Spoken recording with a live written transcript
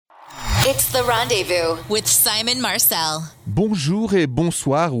It's The Rendezvous with Simon Marcel. Bonjour et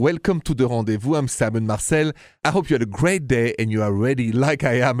bonsoir. Welcome to The Rendezvous. I'm Simon Marcel. I hope you had a great day and you are ready, like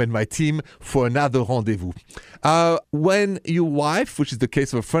I am and my team, for another rendezvous. When your wife, which is the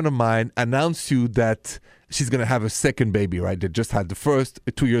case of a friend of mine, announced you that she's going to have a second baby, right? They just had the first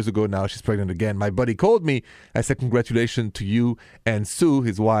 2 years ago. Now she's pregnant again. My buddy called me. I said, congratulations to you and Sue,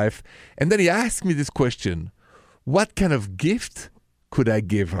 his wife. And then he asked me this question: what kind of gift could I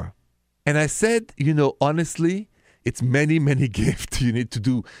give her? And I said, honestly, it's many, many gifts you need to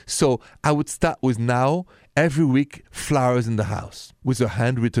do. So I would start with now, every week, flowers in the house with a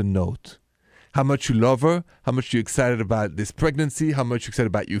handwritten note. How much you love her, how much you're excited about this pregnancy, how much you're excited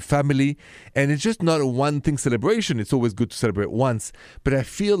about your family. And it's just not a one-thing celebration. It's always good to celebrate once. But I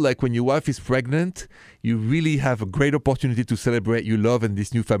feel like when your wife is pregnant, you really have a great opportunity to celebrate your love and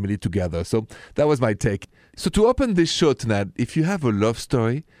this new family together. So that was my take. So to open this show tonight, if you have a love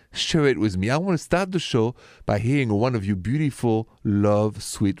story, share it with me. I want to start the show by hearing one of your beautiful, love,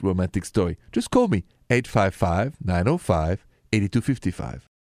 sweet, romantic story. Just call me, 855-905-8255.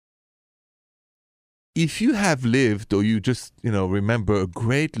 If you have lived or you just, remember a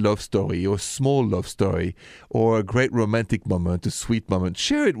great love story or a small love story or a great romantic moment, a sweet moment,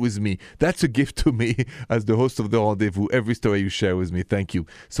 share it with me. That's a gift to me as the host of The Rendezvous. Every story you share with me, thank you.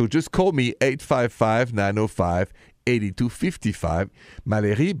 So just call me 855-905-8255.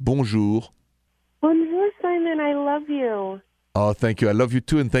 Valérie, bonjour. Bonjour, Simon. I love you. Oh, thank you. I love you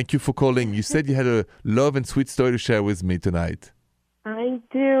too, and thank you for calling. You said you had a love and sweet story to share with me tonight. I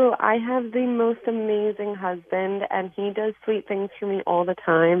do. I have the most amazing husband, and he does sweet things for me all the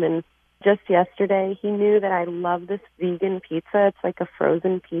time. And just yesterday, he knew that I love this vegan pizza. It's like a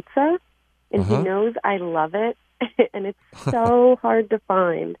frozen pizza, and he knows I love it, and it's so hard to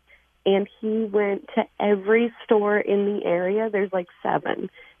find. And he went to every store in the area. There's like 7.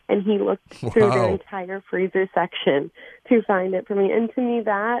 And he looked through their entire freezer section to find it for me. And to me,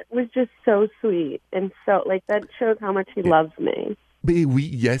 that was just so sweet. And so, that shows how much he loves me.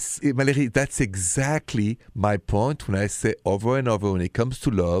 Yes, Valérie, that's exactly my point when I say over and over, when it comes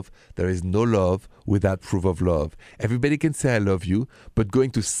to love, there is no love without proof of love. Everybody can say I love you, but going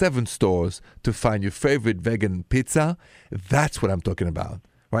to 7 stores to find your favorite vegan pizza, that's what I'm talking about.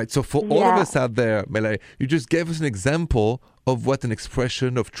 Right? So for all of us out there, Valérie, you just gave us an example of what an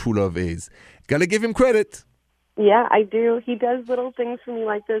expression of true love is. Gotta give him credit. Yeah, I do. He does little things for me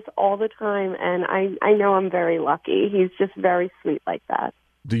like this all the time, and I know I'm very lucky. He's just very sweet like that.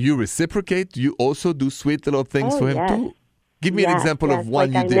 Do you reciprocate? Do you also do sweet little things for him too? Give me an example of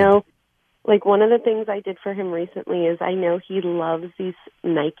one you did. Know, one of the things I did for him recently is I know he loves these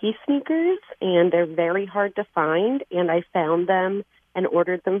Nike sneakers, and they're very hard to find, and I found them and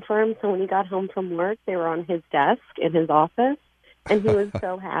ordered them for him. So when he got home from work, they were on his desk in his office, and he was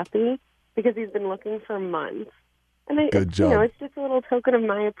so happy because he's been looking for months. And Good job. It's just a little token of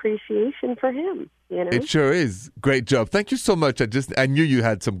my appreciation for him. It sure is. Great job. Thank you so much. I knew you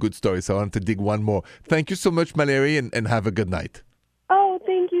had some good stories, so I wanted to dig one more. Thank you so much, Valérie, and have a good night. Oh,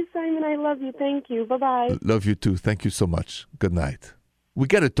 thank you, Simon. I love you. Thank you. Bye-bye. Love you too. Thank you so much. Good night. We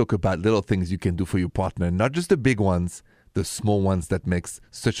got to talk about little things you can do for your partner, not just the big ones, the small ones that makes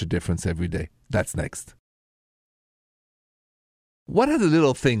such a difference every day. That's next. What are the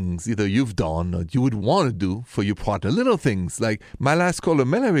little things either you've done or you would want to do for your partner? Little things like my last caller,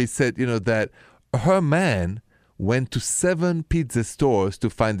 Mallory, said, that her man went to 7 pizza stores to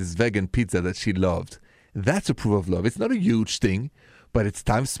find this vegan pizza that she loved. That's a proof of love. It's not a huge thing, but it's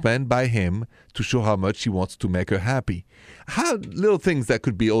time spent by him to show how much he wants to make her happy. How little things that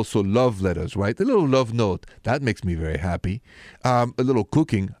could be also love letters, right? A little love note, that makes me very happy. A little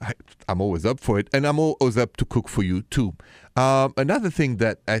cooking, I'm always up for it, and I'm always up to cook for you too. Another thing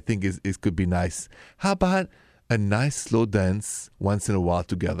that I think is could be nice, how about a nice slow dance once in a while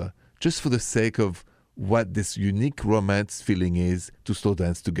together, just for the sake of what this unique romance feeling is to slow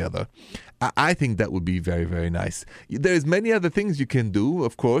dance together. I think that would be very, very nice. There's many other things you can do,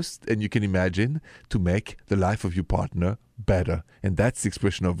 of course, and you can imagine to make the life of your partner better. And that's the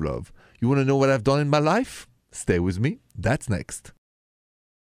expression of love. You want to know what I've done in my life? Stay with me. That's next.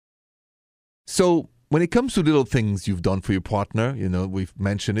 So when it comes to little things you've done for your partner, we've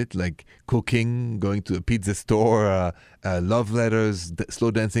mentioned it, like cooking, going to a pizza store, love letters,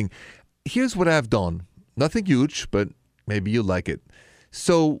 slow dancing. Here's what I've done. Nothing huge, but maybe you'll like it.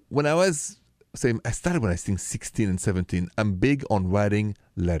 So when I was same. I started when I think 16 and 17. I'm big on writing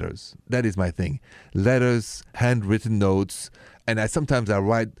letters. That is my thing. Letters, handwritten notes. And sometimes I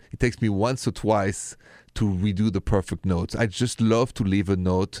write, it takes me once or twice to redo the perfect notes. I just love to leave a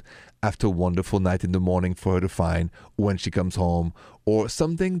note after a wonderful night in the morning for her to find when she comes home, or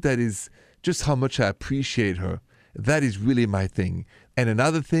something that is just how much I appreciate her. That is really my thing. And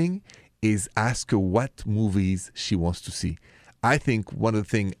another thing is ask her what movies she wants to see. I think one of the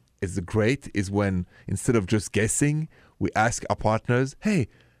things is great is when, instead of just guessing, we ask our partners, hey,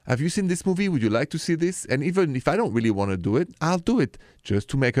 have you seen this movie? Would you like to see this? And even if I don't really want to do it, I'll do it just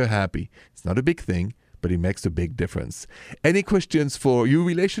to make her happy. It's not a big thing, but it makes a big difference. Any questions for your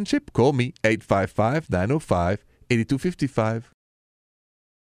relationship? Call me 855-905-8255.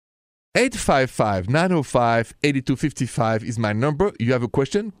 855-905-8255 is my number. You have a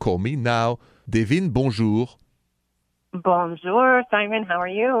question? Call me now. Devin, bonjour. Bonjour, Simon. How are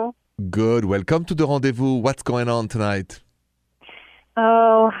you? Good. Welcome to the rendezvous. What's going on tonight?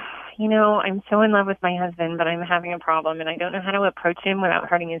 Oh, I'm so in love with my husband, but I'm having a problem, and I don't know how to approach him without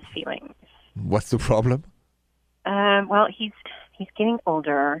hurting his feelings. What's the problem? Well, he's getting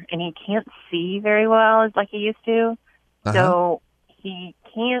older, and he can't see very well like he used to. Uh-huh. So he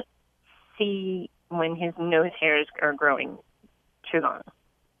can't see when his nose hairs are growing too long.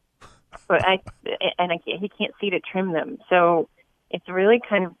 But he can't see to trim them. So it's really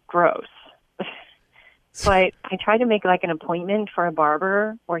kind of gross. But I tried to make like an appointment for a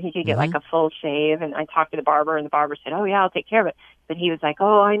barber where he could get like a full shave, and I talked to the barber, and the barber said, "Oh yeah, I'll take care of it." But he was like,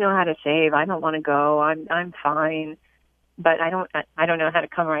 "Oh, I know how to shave. I don't want to go. I'm fine." But I don't know how to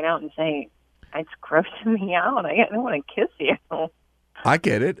come right out and say it's grossing me out. I don't want to kiss you. I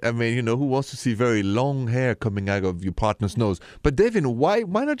get it. I mean, who wants to see very long hair coming out of your partner's nose? But Devin, why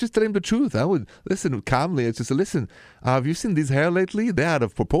not just tell him the truth? I would listen calmly. It's just, listen, have you seen these hair lately? They're out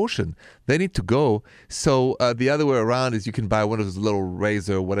of proportion. They need to go. So the other way around is you can buy one of those little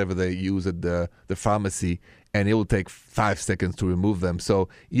razor, whatever they use at the pharmacy, and it will take 5 seconds to remove them. So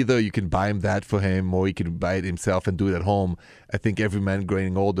either you can buy him that for him, or he can buy it himself and do it at home. I think every man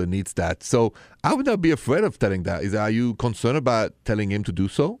growing older needs that. So I would not be afraid of telling that. Are you concerned about telling him to do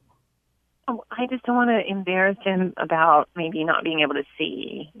so? Oh, I just don't want to embarrass him about maybe not being able to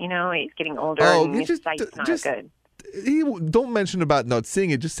see. He's getting older and his sight's not good. Don't mention about not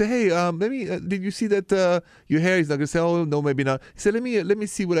seeing it. Just say, hey, did you see that your hair? He's not gonna say, oh no, maybe not. He said, let me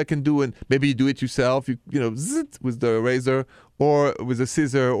see what I can do, and maybe you do it yourself. Zit with the razor or with a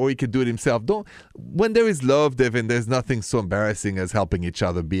scissor, or he can do it himself. When there is love, Devin, there's nothing so embarrassing as helping each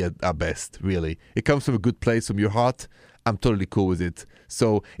other be at our best. Really, it comes from a good place, from your heart. I'm totally cool with it.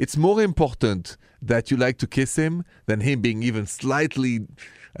 So it's more important that you like to kiss him than him being even slightly,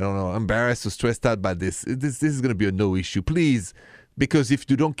 embarrassed or stressed out by this. This is going to be a no issue, please. Because if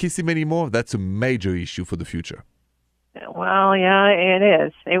you don't kiss him anymore, that's a major issue for the future. Well, yeah, it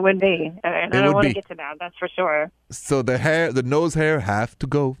is. It would be. And I don't want to get to that, that's for sure. So the nose hair have to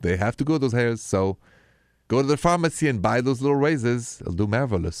go. They have to go, those hairs. So go to the pharmacy and buy those little razors. They'll do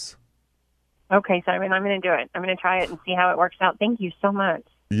marvelous. Okay, Simon, I'm going to do it. I'm going to try it and see how it works out. Thank you so much.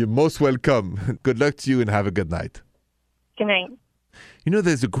 You're most welcome. Good luck to you and have a good night. Good night.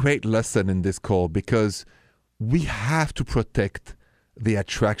 There's a great lesson in this call because we have to protect the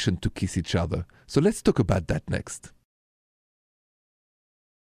attraction to kiss each other. So let's talk about that next.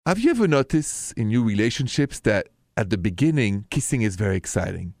 Have you ever noticed in your relationships that at the beginning, kissing is very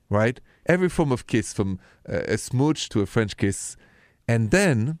exciting, right? Every form of kiss, from a smooch to a French kiss. And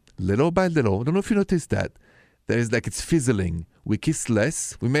then, little by little, I don't know if you noticed that, it's fizzling. We kiss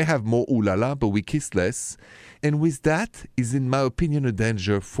less. We may have more ooh la la, but we kiss less. And with that is, in my opinion, a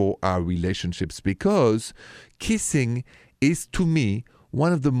danger for our relationships, because kissing is, to me,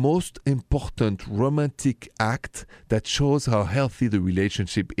 one of the most important romantic acts that shows how healthy the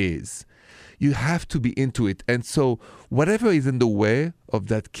relationship is. You have to be into it. And so whatever is in the way of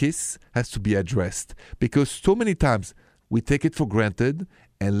that kiss has to be addressed, because so many times we take it for granted,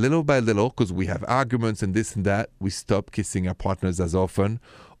 and little by little, because we have arguments and this and that, we stop kissing our partners as often,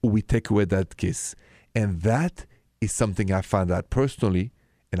 or we take away that kiss. And that is something I found out personally,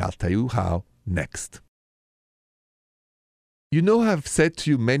 and I'll tell you how next. I've said to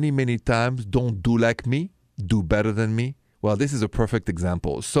you many, many times, don't do like me, do better than me. Well, this is a perfect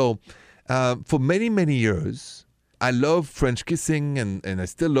example. So for many, many years, I love French kissing, and I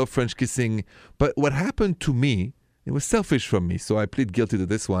still love French kissing. But what happened to me, it was selfish from me, so I plead guilty to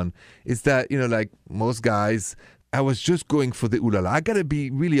this one, is that, like most guys, I was just going for the ooh la la. I got to be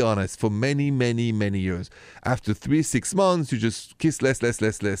really honest, for many, many, many years. After 3-6 months, you just kiss less.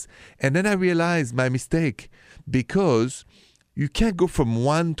 And then I realized my mistake, because you can't go from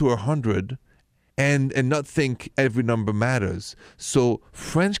 1 to 100 and not think every number matters. So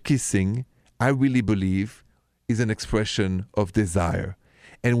French kissing, I really believe, is an expression of desire.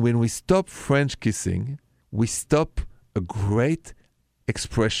 And when we stop French kissing, we stop a great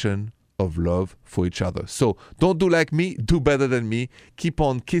expression of love for each other. So don't do like me, do better than me. Keep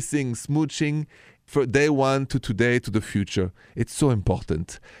on kissing, smooching from day one to today to the future. It's so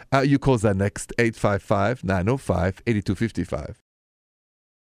important. You call that next, 855-905-8255.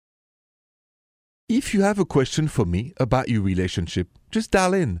 If you have a question for me about your relationship, just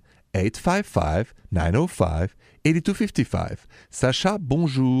dial in 855-905-8255. Sacha,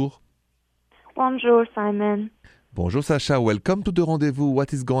 bonjour. Bonjour, Simon. Bonjour, Sacha. Welcome to the rendezvous.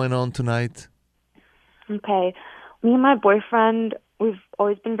 What is going on tonight? Okay. Me and my boyfriend, we've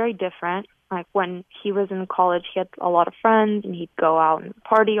always been very different. Like when he was in college, he had a lot of friends and he'd go out and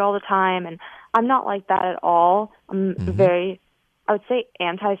party all the time. And I'm not like that at all. I'm very, I would say,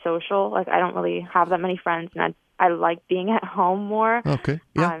 antisocial. Like I don't really have that many friends and I like being at home more. Okay.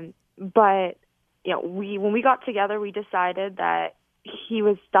 Yeah. But, you know, when we got together, we decided that he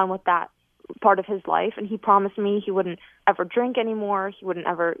was done with that part of his life, and he promised me he wouldn't ever drink anymore. He wouldn't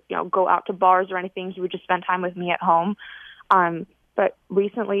ever, go out to bars or anything. He would just spend time with me at home. But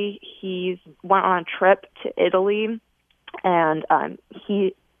recently, he's went on a trip to Italy, and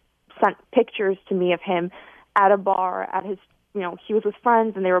he sent pictures to me of him at a bar at his. He was with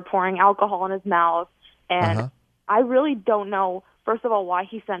friends, and they were pouring alcohol in his mouth. And I really don't know, first of all, why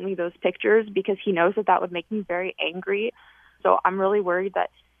he sent me those pictures, because he knows that would make me very angry. So I'm really worried that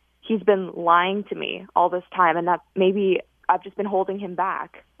he's been lying to me all this time, and that maybe I've just been holding him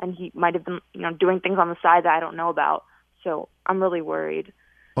back, and he might have been, doing things on the side that I don't know about. So I'm really worried.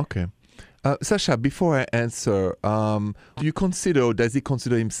 Okay. Sacha, before I answer, does he consider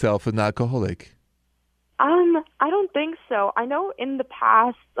himself an alcoholic? I don't think so. I know in the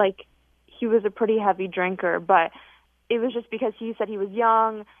past, he was a pretty heavy drinker, but it was just because he said he was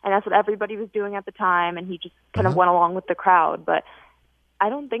young, and that's what everybody was doing at the time, and he just kind of went along with the crowd. But I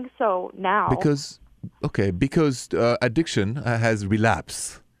don't think so now. Because addiction has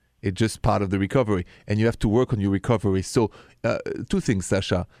relapse. It's just part of the recovery, and you have to work on your recovery. So two things,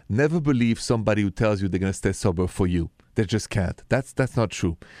 Sacha. Never believe somebody who tells you they're going to stay sober for you. They just can't. That's not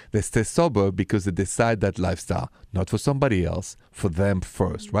true. They stay sober because they decide that lifestyle, not for somebody else, for them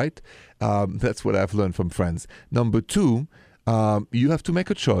first, right? That's what I've learned from friends. Number two, you have to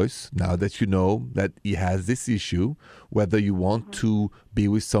make a choice now that you know that he has this issue, whether you want to be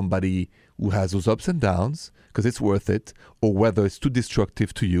with somebody who has those ups and downs, because it's worth it, or whether it's too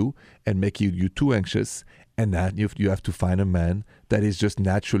destructive to you and making you too anxious, and that you have to find a man that is just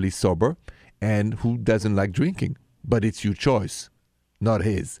naturally sober and who doesn't like drinking. But it's your choice, not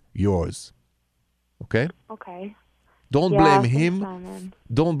his, yours. Okay? Okay. Don't blame him.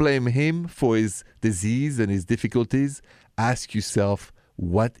 Don't blame him for his disease and his difficulties. Ask yourself,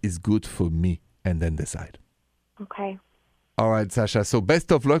 what is good for me? And then decide. Okay. All right, Sacha. So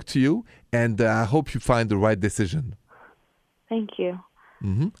best of luck to you. And I hope you find the right decision. Thank you.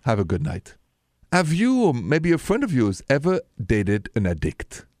 Have a good night. Have you, or maybe a friend of yours, ever dated an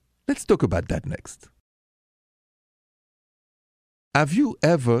addict? Let's talk about that next. Have you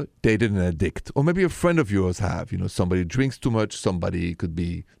ever dated an addict? Or maybe a friend of yours have. Somebody drinks too much, somebody could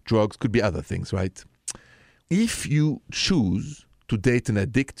be drugs, could be other things, right? If you choose to date an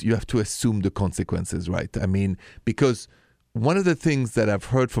addict, you have to assume the consequences, right? I mean, because one of the things that I've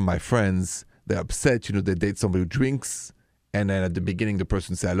heard from my friends, they're upset, they date somebody who drinks, and then at the beginning the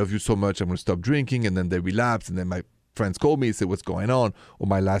person says, I love you so much, I'm going to stop drinking, and then they relapse, and then my friends call me and say, what's going on? Or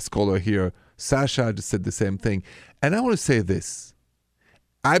my last caller here, Sacha, just said the same thing. And I want to say this.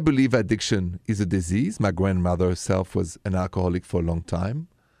 I believe addiction is a disease. My grandmother herself was an alcoholic for a long time.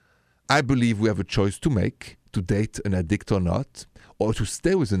 I believe we have a choice to make, to date an addict or not, or to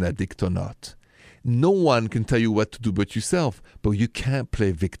stay with an addict or not. No one can tell you what to do but yourself, but you can't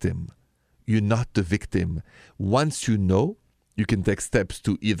play victim. You're not the victim. Once you know, you can take steps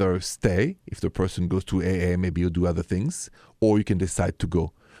to either stay, if the person goes to AA, maybe you'll do other things, or you can decide to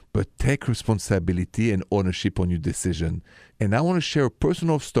go. But take responsibility and ownership on your decision. And I want to share a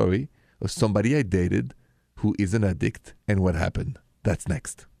personal story of somebody I dated who is an addict and what happened. That's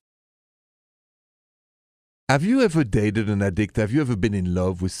next. Have you ever dated an addict? Have you ever been in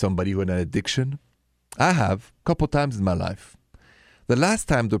love with somebody who had an addiction? I have, a couple times in my life. The last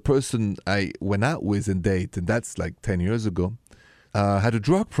time the person I went out with and dated, and that's like 10 years ago, had a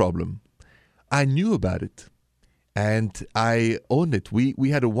drug problem. I knew about it. And I owned it. We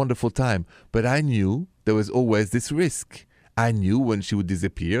had a wonderful time. But I knew there was always this risk. I knew when she would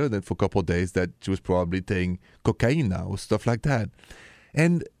disappear, that for a couple of days, that she was probably taking cocaine now or stuff like that.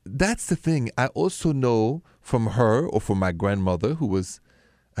 And that's the thing. I also know from her or from my grandmother, who was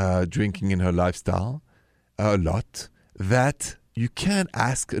drinking in her lifestyle a lot, that you can't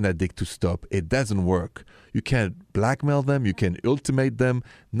ask an addict to stop. It doesn't work. You can't blackmail them. You can ultimate them.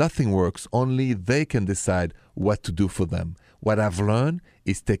 Nothing works. Only they can decide what to do for them. What I've learned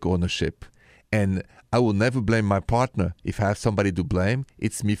is take ownership. And I will never blame my partner. If I have somebody to blame,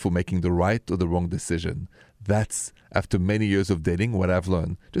 it's me for making the right or the wrong decision. That's, after many years of dating, what I've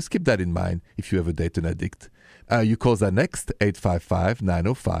learned. Just keep that in mind if you ever date an addict. You call that next,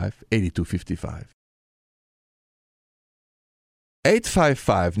 855-905-8255.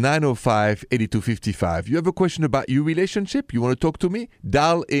 855-905-8255. You have a question about your relationship? You want to talk to me?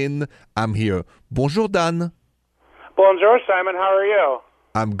 Dial in. I'm here. Bonjour, Dan. Bonjour, Simon. How are you?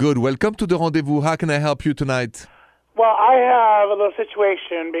 I'm good. Welcome to the rendezvous. How can I help you tonight? Well, I have a little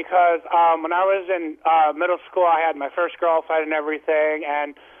situation because when I was in middle school, I had my first girlfriend and everything,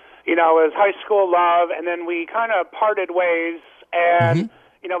 and, you know, it was high school love, and then we kind of parted ways, and,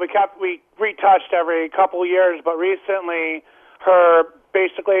 you know, we retouched every couple years, but recently her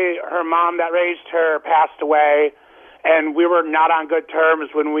mom that raised her passed away, and we were not on good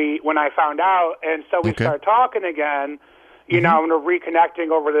terms when I found out, and so we started talking again. You know, and we're reconnecting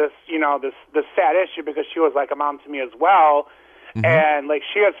over this, you know, this sad issue because she was like a mom to me as well. And, like,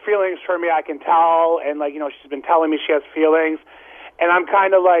 she has feelings for me, I can tell. And, like, you know, she's been telling me she has feelings. And I'm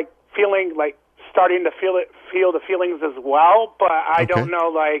kind of, like, starting to feel the feelings as well. But I don't know,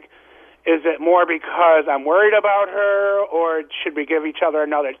 like, is it more because I'm worried about her or should we give each other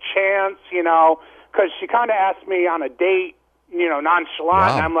another chance, you know? Because she kind of asked me on a date, you know,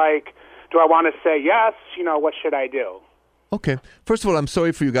 nonchalant. And I'm like, do I want to say yes? You know, what should I do? Okay. First of all, I'm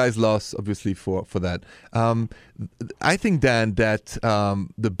sorry for you guys' loss, obviously, for that. I think, Dan, that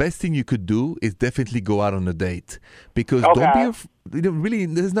the best thing you could do is definitely go out on a date. Because don't be really,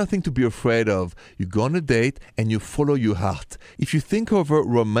 there's nothing to be afraid of. You go on a date and you follow your heart. If you think of her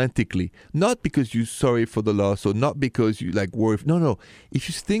romantically, not because you're sorry for the loss or not because you like worry. No. If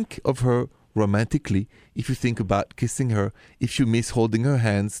you think of her romantically, if you think about kissing her, if you miss holding her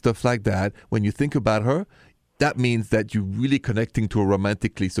hand, stuff like that, when you think about her, that means that you're really connecting to her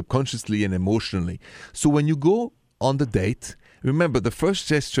romantically, subconsciously, and emotionally. So when you go on the date, remember the first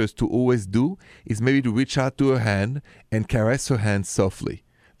gestures to always do is maybe to reach out to her hand and caress her hand softly.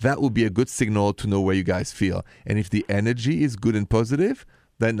 That will be a good signal to know where you guys feel. And if the energy is good and positive,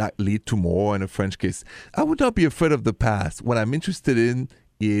 then that lead to more and a French kiss. I would not be afraid of the past. What I'm interested in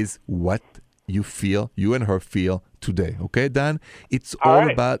is what you feel, you and her feel today. Okay, Dan? It's all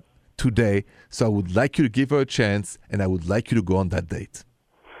about today. So I would like you to give her a chance, and I would like you to go on that date.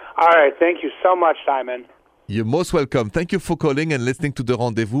 All right. Thank you so much, Simon. You're most welcome. Thank you for calling and listening to The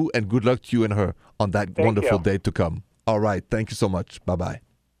Rendezvous, and good luck to you and her on that wonderful date to come. All right. Thank you so much. Bye-bye.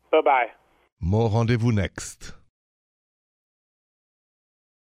 Bye-bye. More Rendezvous next.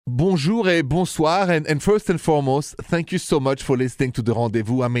 Bonjour et bonsoir, and first and foremost, thank you so much for listening to The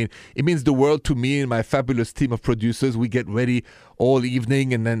Rendezvous. I mean, it means the world to me and my fabulous team of producers. We get ready all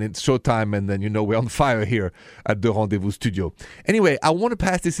evening, and then it's showtime, and then, you know, we're on fire here at The Rendezvous studio. Anyway, I want to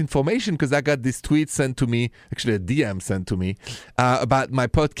pass this information because I got this tweet sent to me, actually a DM sent to me, about my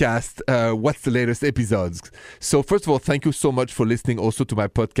podcast, What's the Latest Episodes. So first of all, thank you so much for listening also to my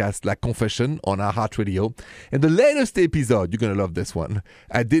podcast, La Confession, on iHeartRadio. And the latest episode, you're going to love this one,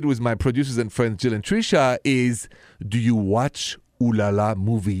 I did with my producers and friends Jill and Trisha, is do you watch Ooh La La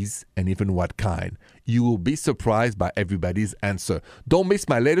movies, and even what kind? You will be surprised by everybody's answer. Don't miss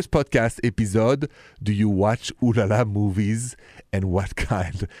my latest podcast episode, do you watch Ooh La La movies, and what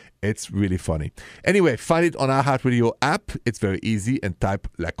kind? It's really funny. Anyway, find it on our iHeartRadio app. It's very easy, and type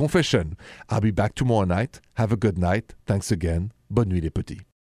La Confession. I'll be back tomorrow night. Have a good night. Thanks again. Bonne nuit les petits.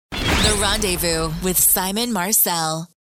 The Rendezvous with Simon Marcel.